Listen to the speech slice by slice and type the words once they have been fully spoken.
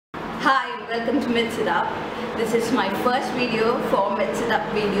Hi, welcome to Mitz. This is my first video for Mitz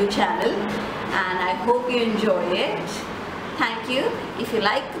video channel and I hope you enjoy it. Thank you. If you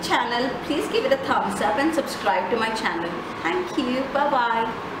like the channel, please give it a thumbs up and subscribe to my channel. Thank you. Bye-bye.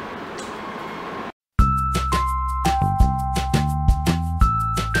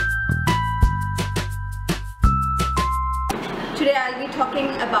 Today I'll be talking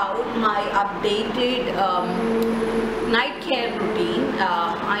about my updated night care routine.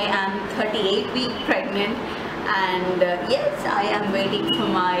 I am 38 weeks pregnant and yes, I am waiting for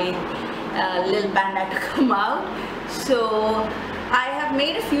my little panda to come out. So I have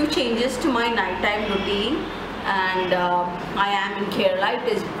made a few changes to my nighttime routine and I am in Kerala.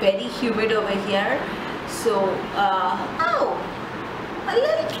 It is very humid over here. So, ow! A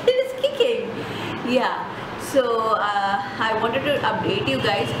little kid is kicking. Yeah. So I wanted to update you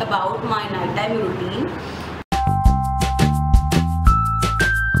guys about my nighttime routine.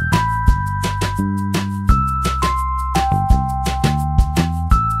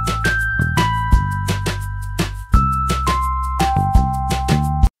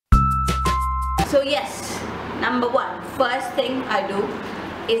 So yes, number one, first thing I do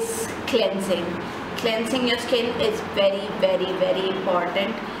is cleansing. Cleansing your skin is very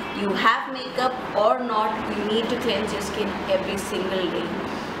important. You have makeup or not, you need to cleanse your skin every single day.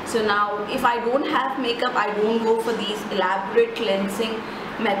 So now if I don't have makeup, I don't go for these elaborate cleansing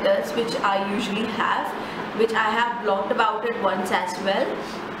methods which I usually have, which I have blogged about it once as well.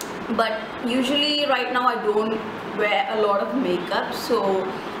 But usually right now I don't wear a lot of makeup, so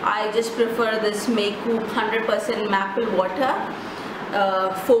I just prefer this Makeup 100% maple water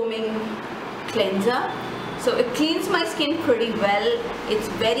foaming cleanser. So it cleans my skin pretty well. It's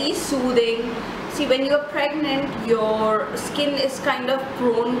very soothing. See, when you're pregnant, your skin is kind of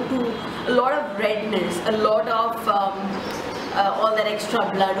prone to a lot of redness, a lot of all that extra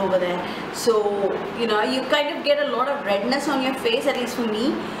blood over there. So, you know, you kind of get a lot of redness on your face, at least for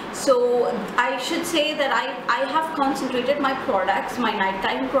me. So I should say that I have concentrated my products, my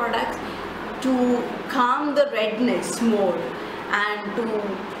nighttime products, to calm the redness more and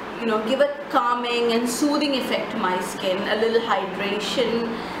to, you know, give a calming and soothing effect to my skin, a little hydration,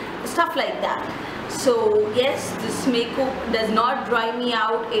 stuff like that. So yes, this makeup does not dry me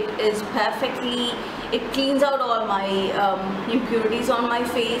out. It is perfectly, it cleans out all my impurities on my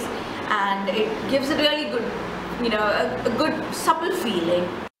face and it gives a really good, you know, a good supple feeling.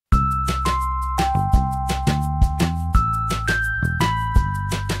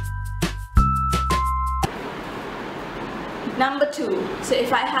 Number two, so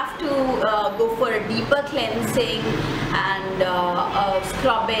if I have to go for a deeper cleansing and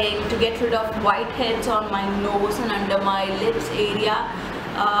scrubbing to get rid of whiteheads on my nose and under my lips area,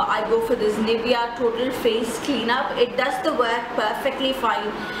 I go for this Nivea Total Face Cleanup. It does the work perfectly fine.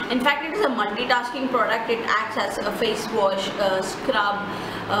 In fact, it is a multitasking product. It acts as a face wash, a scrub,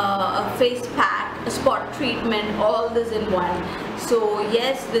 a face pack, a spot treatment, all this in one. So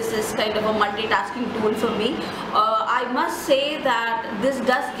yes, this is kind of a multitasking tool for me. I must say that this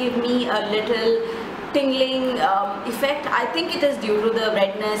does give me a little tingling effect. I think it is due to the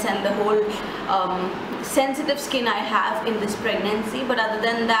redness and the whole sensitive skin I have in this pregnancy, but other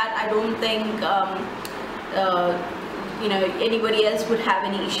than that I don't think you know, anybody else would have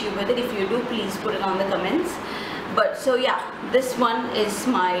any issue with it. If you do, please put it on the comments. But so yeah, this one is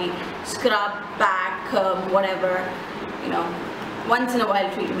my scrub pack, whatever, you know, once in a while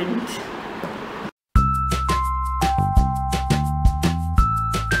treatment.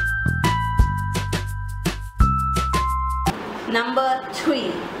 Number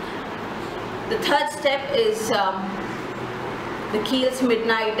three, the third step is the Kiehl's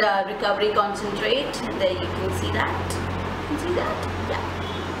Midnight Recovery Concentrate. There you can see that. You can see that? Yeah.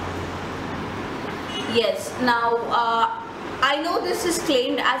 Yes. Now I know this is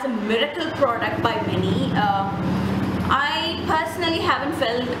claimed as a miracle product by many. I personally haven't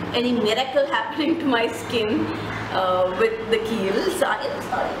felt any miracle happening to my skin with the Kiehl's.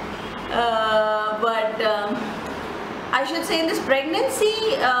 But I should say in this pregnancy,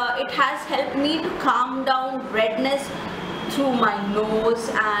 it has helped me to calm down redness through my nose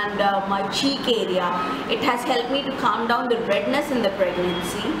and my cheek area. It has helped me to calm down the redness in the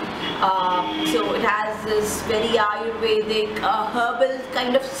pregnancy. So it has this very Ayurvedic, herbal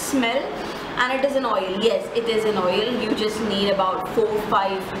kind of smell, and it is an oil. Yes, it is an oil. You just need about 4 or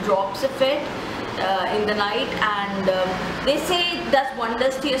 5 drops of it in the night, and they say it does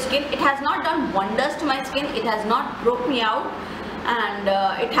wonders to your skin. It has not done wonders to my skin. It has not broke me out, and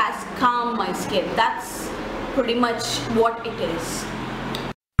it has calmed my skin. That's pretty much what it is.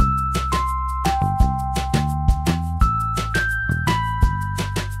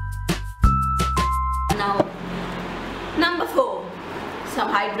 some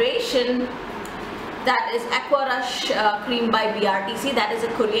hydration. That is Aqua Rush cream by BRTC. That is a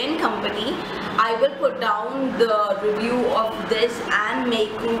Korean company. I will put down the review of this and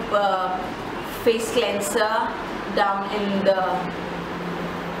makeup face cleanser down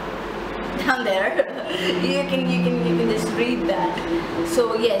there. you can just read that.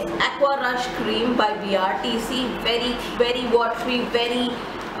 So yes, Aqua Rush cream by BRTC. Very watery. Very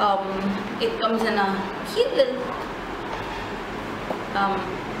it comes in a cute little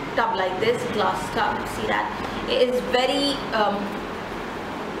tub like this, glass tub. See that? It is very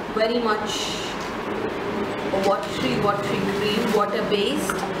much watery cream, water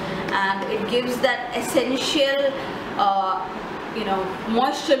based, and it gives that essential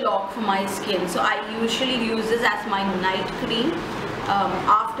moisture lock for my skin. So I usually use this as my night cream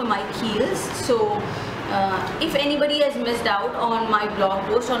after my keels. So if anybody has missed out on my blog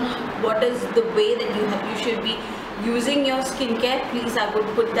post on what is the way that you should be using your skincare, please, I would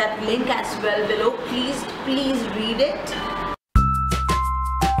put that link as well below. Please read it.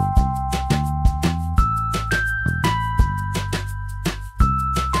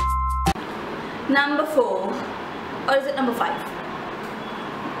 Number 4, or is it number 5?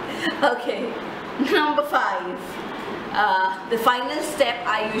 Okay, number 5. The final step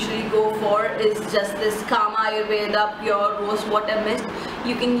I usually go for is just this Kama Ayurveda Pure Rose Water Mist.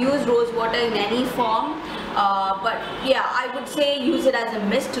 You can use rose water in any form, but yeah, I would say use it as a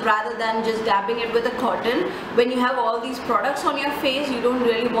mist rather than just dabbing it with a cotton. When you have all these products on your face, you don't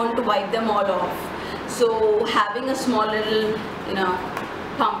really want to wipe them all off. So having a small little,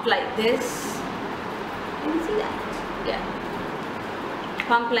 pump like this, can you see that? Yeah.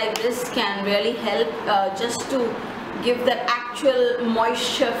 Pump like this can really help just to give that actual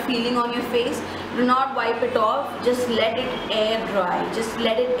moisture feeling on your face. Do not wipe it off, just let it air dry.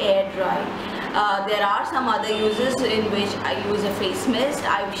 There are some other uses in which I use a face mist.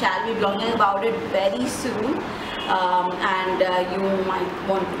 I shall be blogging about it very soon, and you might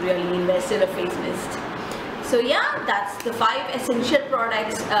want to really invest in a face mist. So yeah, that's the 5 essential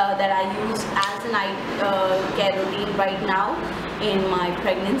products that I use as a night care routine right now in my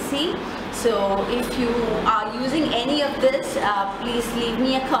pregnancy. So if you are using any of this, please leave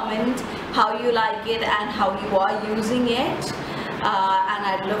me a comment how you like it and how you are using it, and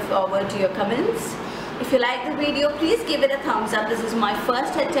I'd look forward to your comments. If you like the video, please give it a thumbs up. This is my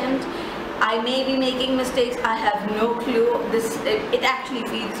first attempt. I may be making mistakes, I have no clue. It actually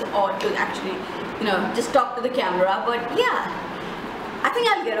feels odd to actually just talk to the camera, but yeah, I think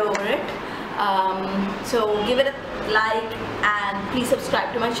I'll get over it. So give it a like and please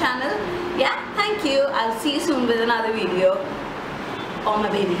subscribe to my channel. Yeah, thank you. I'll see you soon with another video on my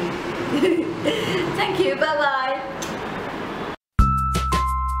baby. Thank you. Bye bye.